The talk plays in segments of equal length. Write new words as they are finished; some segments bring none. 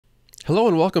Hello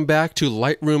and welcome back to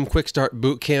Lightroom Quickstart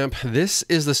Bootcamp. This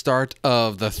is the start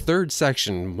of the third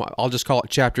section. I'll just call it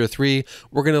Chapter 3.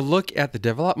 We're going to look at the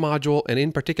Develop module, and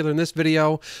in particular in this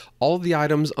video, all of the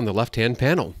items on the left-hand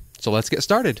panel. So let's get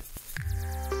started.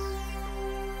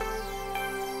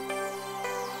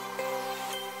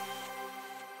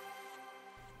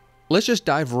 Let's just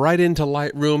dive right into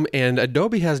Lightroom, and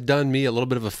Adobe has done me a little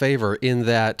bit of a favor in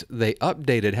that they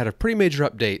had a pretty major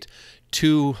update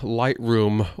to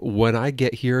Lightroom when I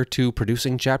get here to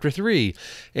producing Chapter 3.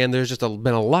 And there's just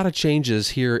been a lot of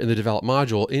changes here in the Develop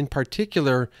module, in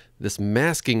particular this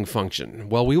masking function.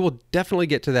 Well, we will definitely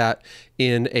get to that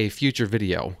in a future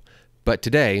video. But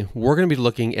today, we're going to be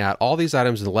looking at all these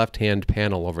items in the left-hand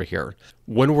panel over here.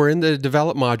 When we're in the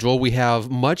Develop module, we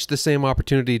have much the same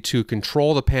opportunity to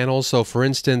control the panels. So for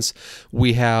instance,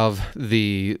 we have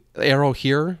the arrow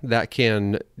here that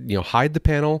can hide the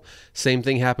panel. Same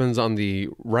thing happens on the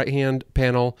right-hand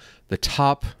panel, the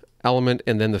top element,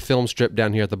 and then the film strip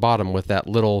down here at the bottom with that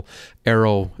little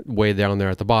arrow way down there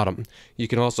at the bottom. You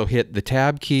can also hit the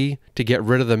tab key to get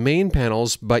rid of the main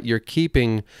panels, but you're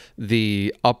keeping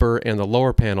the upper and the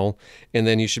lower panel, and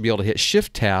then you should be able to hit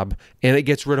shift tab and it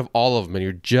gets rid of all of them and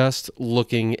you're just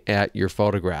looking at your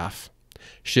photograph.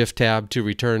 Shift tab to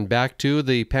return back to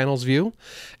the panels view.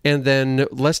 And then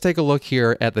let's take a look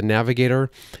here at the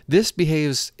navigator. This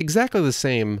behaves exactly the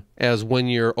same as when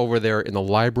you're over there in the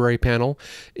library panel.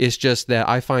 It's just that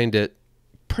I find it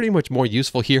pretty much more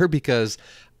useful here because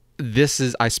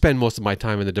I spend most of my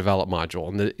time in the Develop module,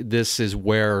 and this is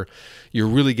where you're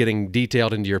really getting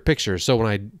detailed into your pictures. So when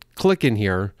I click in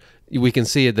here, we can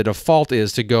see the default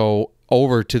is to go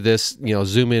over to this,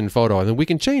 zoom in photo, and then we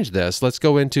can change this. Let's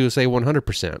go into say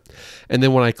 100%. And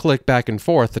then when I click back and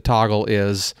forth, the toggle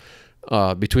is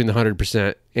between the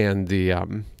 100% and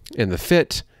the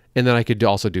fit. And then I could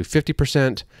also do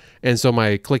 50%. And so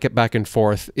my click it back and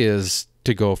forth is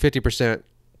to go 50%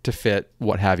 to fit,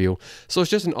 what have you. So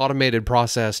it's just an automated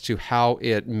process to how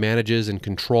it manages and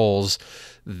controls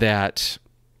that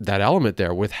element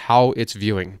there with how it's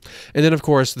viewing. And then of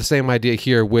course the same idea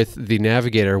here with the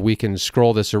navigator. We can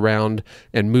scroll this around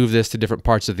and move this to different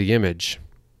parts of the image.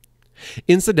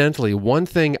 Incidentally, one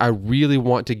thing I really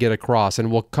want to get across,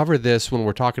 and we'll cover this when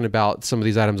we're talking about some of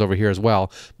these items over here as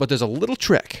well, but there's a little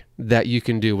trick that you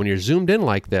can do when you're zoomed in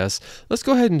like this. Let's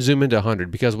go ahead and zoom into 100,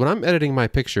 because when I'm editing my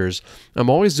pictures, I'm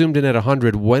always zoomed in at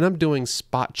 100 when I'm doing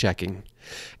spot checking.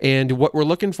 And what we're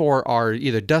looking for are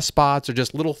either dust spots or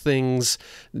just little things.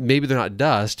 Maybe they're not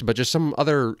dust, but just some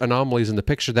other anomalies in the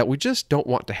picture that we just don't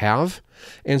want to have.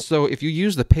 And so if you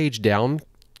use the page down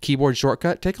keyboard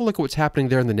shortcut, take a look at what's happening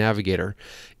there in the navigator.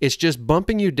 It's just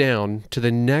bumping you down to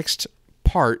the next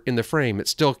part in the frame.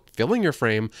 It's still filling your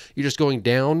frame. You're just going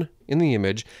down in the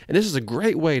image. And this is a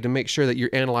great way to make sure that you're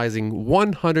analyzing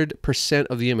 100%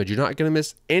 of the image. You're not going to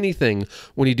miss anything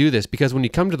when you do this, because when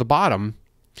you come to the bottom,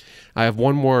 I have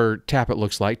one more tap, it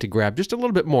looks like, to grab just a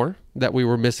little bit more that we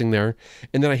were missing there.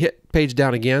 And then I hit page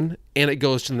down again, and it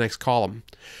goes to the next column.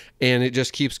 And it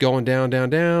just keeps going down, down,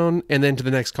 down, and then to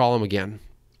the next column again.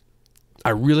 I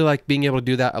really like being able to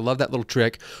do that. I love that little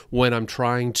trick when I'm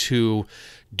trying to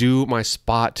do my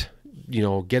spot,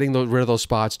 getting rid of those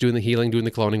spots, doing the healing, doing the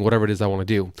cloning, whatever it is I want to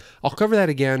do. I'll cover that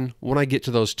again when I get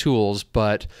to those tools,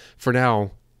 but for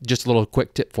now, just a little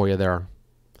quick tip for you there.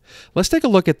 Let's take a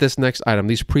look at this next item,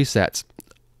 these presets.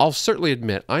 I'll certainly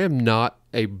admit I am not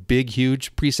a big,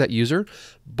 huge preset user,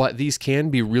 but these can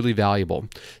be really valuable.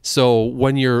 So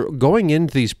when you're going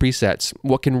into these presets,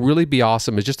 what can really be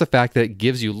awesome is just the fact that it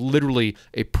gives you literally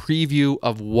a preview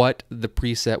of what the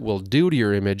preset will do to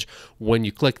your image when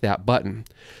you click that button.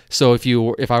 So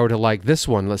if I were to like this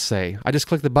one, let's say, I just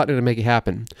click the button to make it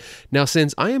happen. Now,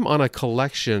 since I am on a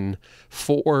collection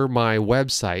for my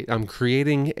website, I'm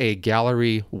creating a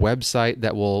gallery website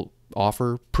that will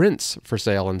offer prints for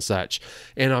sale and such.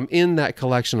 And I'm in that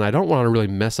collection. I don't want to really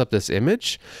mess up this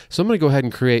image. So I'm going to go ahead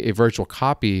and create a virtual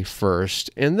copy first,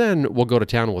 and then we'll go to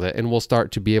town with it and we'll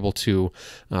start to be able to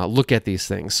look at these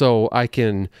things. So I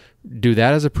can do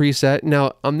that as a preset.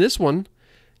 Now on this one,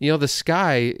 the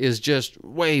sky is just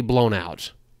way blown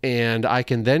out, and I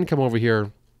can then come over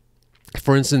here.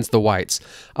 For instance, the whites,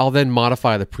 I'll then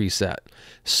modify the preset.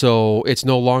 So it's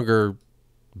no longer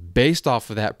based off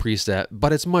of that preset,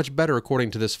 but it's much better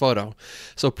according to this photo.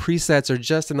 So presets are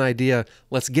just an idea.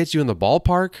 Let's get you in the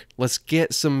ballpark. Let's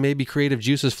get some maybe creative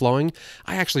juices flowing.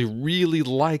 I actually really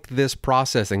like this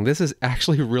processing. This is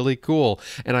actually really cool,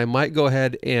 and I might go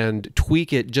ahead and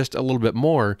tweak it just a little bit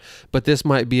more, but this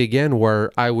might be again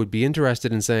where I would be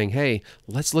interested in saying, hey,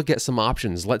 let's look at some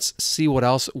options. Let's see what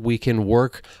else we can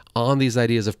work on these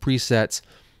ideas of presets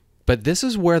But this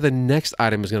is where the next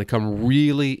item is going to come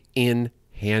really in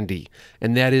handy,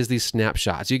 and that is these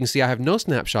snapshots. You can see I have no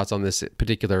snapshots on this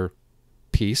particular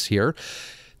piece here.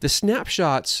 The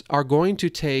snapshots are going to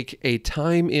take a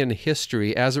time in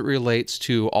history as it relates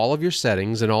to all of your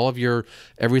settings and all of your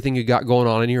everything you got going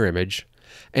on in your image,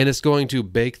 and it's going to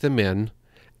bake them in,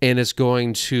 and it's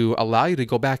going to allow you to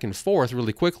go back and forth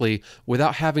really quickly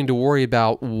without having to worry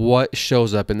about what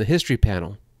shows up in the history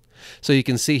panel. So you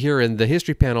can see here in the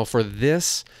history panel for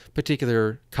this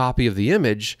particular copy of the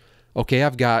image, okay,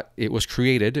 it was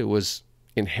created, it was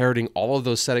inheriting all of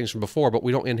those settings from before, but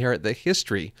we don't inherit the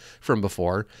history from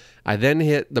before. I then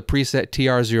hit the preset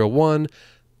TR01.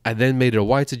 I then made it a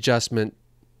whites adjustment.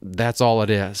 That's all it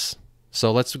is.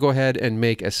 So let's go ahead and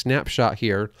make a snapshot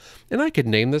here, and I could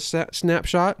name this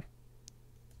snapshot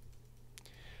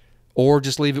or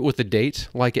just leave it with the date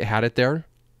like it had it there.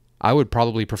 I would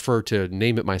probably prefer to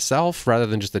name it myself rather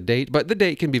than just the date, but the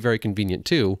date can be very convenient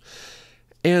too.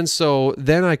 And so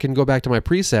then I can go back to my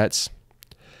presets,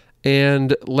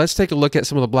 and let's take a look at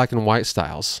some of the black and white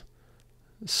styles.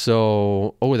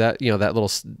 So, that little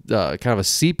kind of a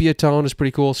sepia tone is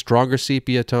pretty cool. Stronger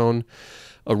sepia tone,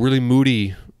 a really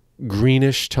moody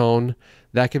greenish tone,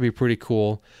 that could be pretty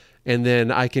cool. And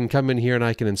then I can come in here and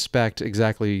I can inspect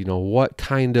exactly, what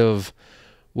kind of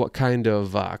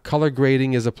color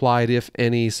grading is applied, if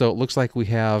any. So it looks like we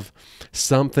have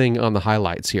something on the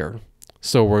highlights here.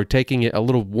 So we're taking it a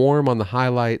little warm on the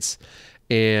highlights,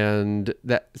 and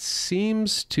that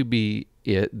seems to be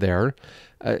it there.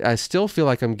 I still feel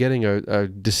like I'm getting a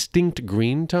distinct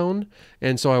green tone,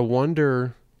 and so I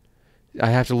wonder,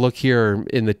 I have to look here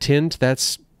in the tint.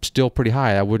 That's still pretty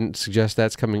high. I wouldn't suggest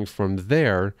that's coming from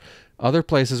there. Other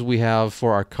places we have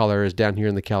for our color is down here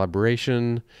in the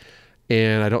calibration,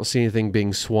 and I don't see anything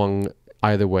being swung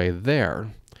either way there.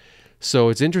 So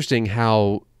it's interesting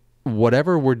how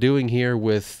whatever we're doing here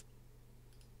with,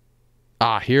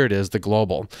 here it is, the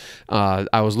global.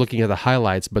 I was looking at the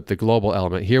highlights, but the global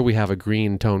element, here we have a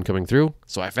green tone coming through,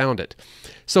 so I found it.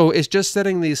 So it's just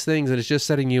setting these things, and it's just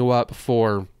setting you up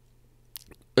for,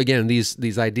 again,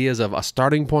 these ideas of a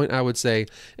starting point. I would say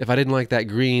if I didn't like that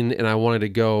green and I wanted to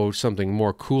go something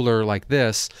more cooler like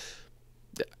this,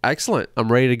 excellent,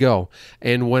 I'm ready to go.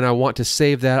 And when I want to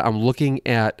save that, I'm looking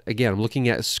at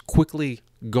quickly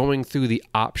going through the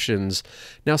options.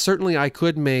 Now, certainly I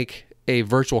could make a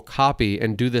virtual copy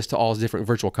and do this to all different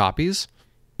virtual copies,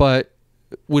 but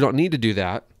we don't need to do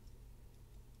that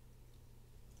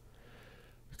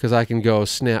because I can go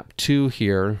snap to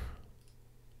here.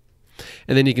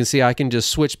 And then you can see I can just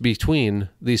switch between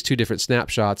these two different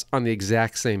snapshots on the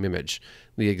exact same image,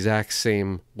 the exact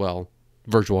same,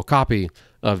 virtual copy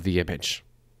of the image.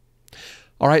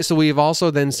 All right, so we've also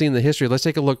then seen the history. Let's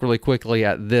take a look really quickly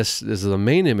at this. This is the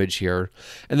main image here.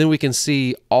 And then we can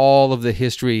see all of the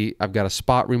history. I've got a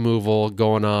spot removal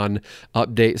going on,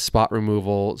 update spot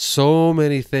removal. So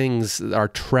many things are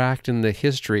tracked in the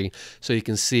history. So you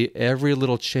can see every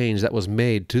little change that was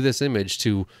made to this image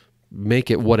to make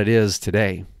it what it is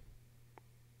today.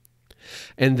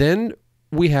 And then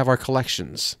we have our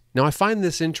collections. Now, I find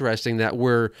this interesting that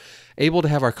we're able to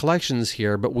have our collections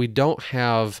here, but we don't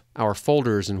have our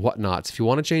folders and whatnots. If you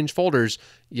want to change folders,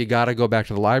 you got to go back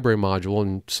to the library module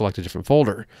and select a different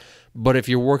folder. But if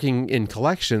you're working in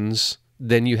collections,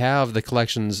 then you have the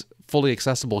collections fully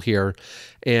accessible here.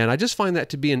 And I just find that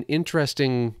to be an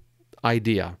interesting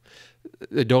idea.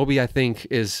 Adobe, I think,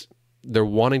 they're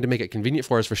wanting to make it convenient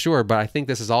for us for sure, but I think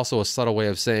this is also a subtle way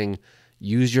of saying,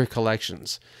 use your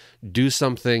collections. Do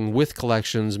something with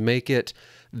collections. Make it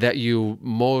that you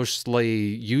mostly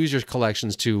use your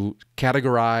collections to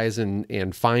categorize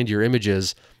and find your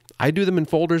images. I do them in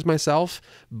folders myself,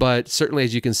 but certainly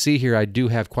as you can see here, I do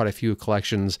have quite a few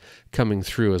collections coming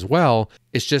through as well.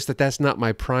 It's just that that's not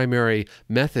my primary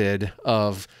method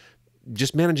of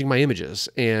just managing my images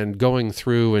and going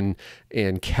through and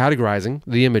categorizing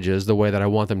the images the way that I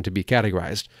want them to be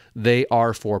categorized. They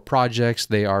are for projects,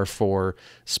 they are for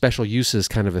special uses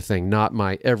kind of a thing, not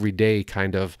my everyday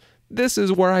kind of, this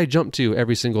is where I jump to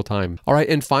every single time. All right,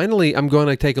 and finally, I'm going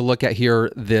to take a look at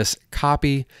here this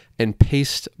copy and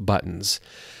paste buttons.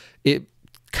 It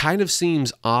kind of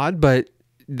seems odd, but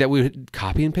that we would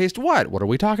copy and paste what? What are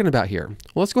we talking about here?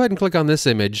 Well, let's go ahead and click on this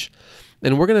image.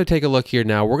 And we're going to take a look here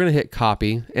now. We're going to hit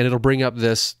copy, and it'll bring up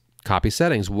this copy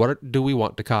settings. What do we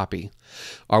want to copy?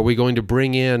 Are we going to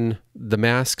bring in the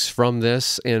masks from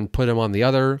this and put them on the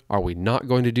other? Are we not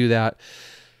going to do that?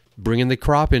 Bring in the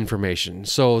crop information.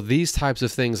 So these types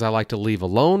of things I like to leave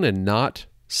alone and not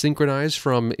synchronize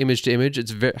from image to image.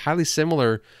 It's highly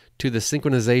similar to the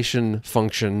synchronization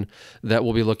function that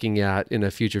we'll be looking at in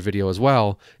a future video as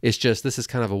well. It's just this is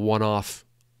kind of a one-off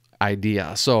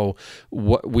idea. So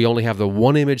we only have the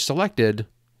one image selected.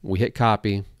 We hit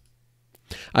copy.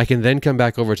 I can then come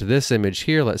back over to this image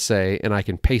here, let's say, and I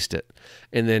can paste it.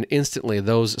 And then instantly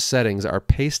those settings are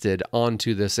pasted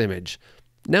onto this image.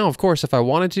 Now, of course, if I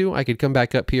wanted to, I could come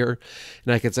back up here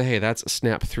and I could say, hey, that's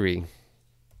snap 3.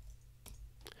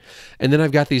 And then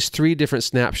I've got these 3 different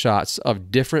snapshots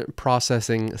of different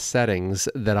processing settings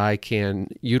that I can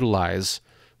utilize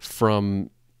from,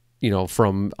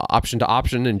 from option to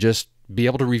option and just be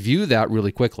able to review that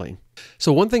really quickly.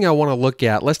 So one thing I want to look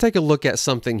at, let's take a look at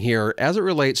something here as it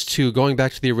relates to going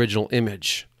back to the original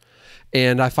image.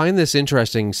 And I find this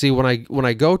interesting. See, when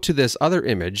I go to this other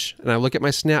image and I look at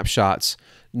my snapshots,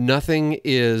 nothing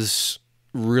is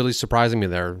really surprising me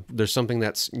there. There's something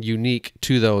that's unique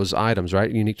to those items,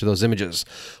 right? Unique to those images.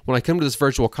 When I come to this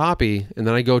virtual copy and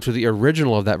then I go to the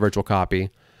original of that virtual copy,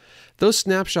 those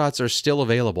snapshots are still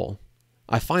available.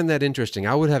 I find that interesting.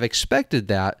 I would have expected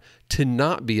that to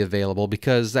not be available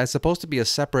because that's supposed to be a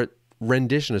separate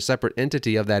rendition, a separate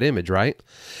entity of that image, right?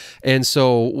 And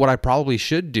so what I probably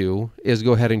should do is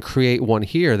go ahead and create one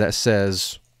here that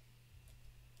says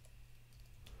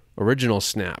original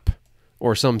snap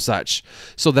or some such,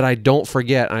 so that I don't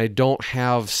forget, I don't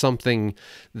have something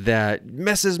that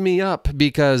messes me up,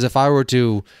 because if I were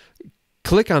to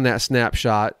click on that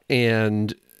snapshot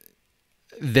and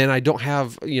then I don't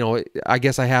have, I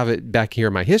guess I have it back here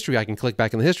in my history. I can click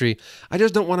back in the history. I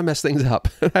just don't want to mess things up.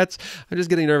 I'm just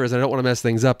getting nervous. I don't want to mess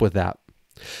things up with that.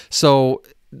 So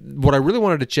what I really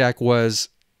wanted to check was,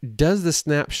 does the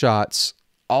snapshots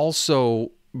also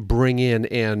bring in,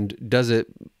 and does it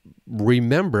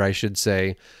remember, I should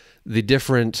say, the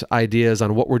different ideas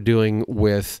on what we're doing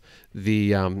with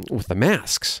the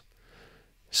masks?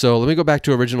 So let me go back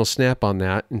to original snap on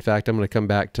that. In fact, I'm going to come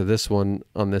back to this one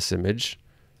on this image,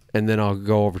 and then I'll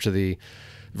go over to the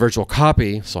virtual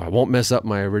copy so I won't mess up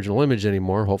my original image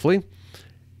anymore, hopefully.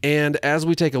 And as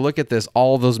we take a look at this,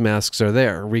 all those masks are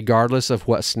there, regardless of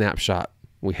what snapshot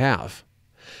we have.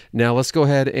 Now let's go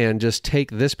ahead and just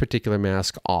take this particular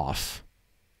mask off.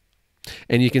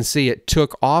 And you can see it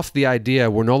took off the idea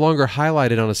we're no longer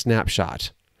highlighted on a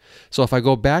snapshot. So if I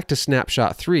go back to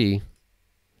snapshot 3,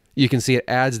 you can see it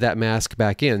adds that mask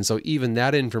back in. So even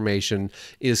that information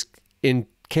is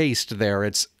encased there.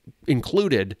 It's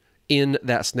included in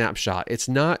that snapshot. It's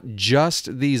not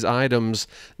just these items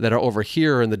that are over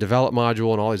here in the develop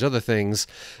module and all these other things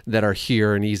that are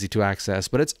here and easy to access,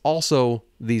 but it's also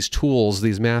these tools,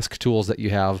 these mask tools that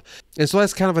you have. And so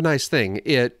that's kind of a nice thing.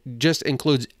 It just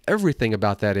includes everything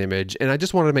about that image. And I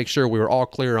just wanted to make sure we were all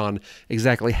clear on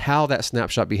exactly how that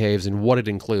snapshot behaves and what it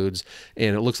includes.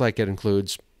 And it looks like it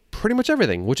includes pretty much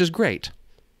everything, which is great.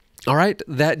 All right,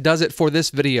 that does it for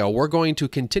this video. We're going to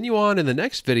continue on in the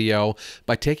next video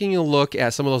by taking a look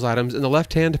at some of those items in the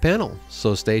left-hand panel.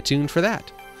 So stay tuned for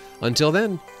that. Until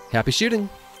then, happy shooting.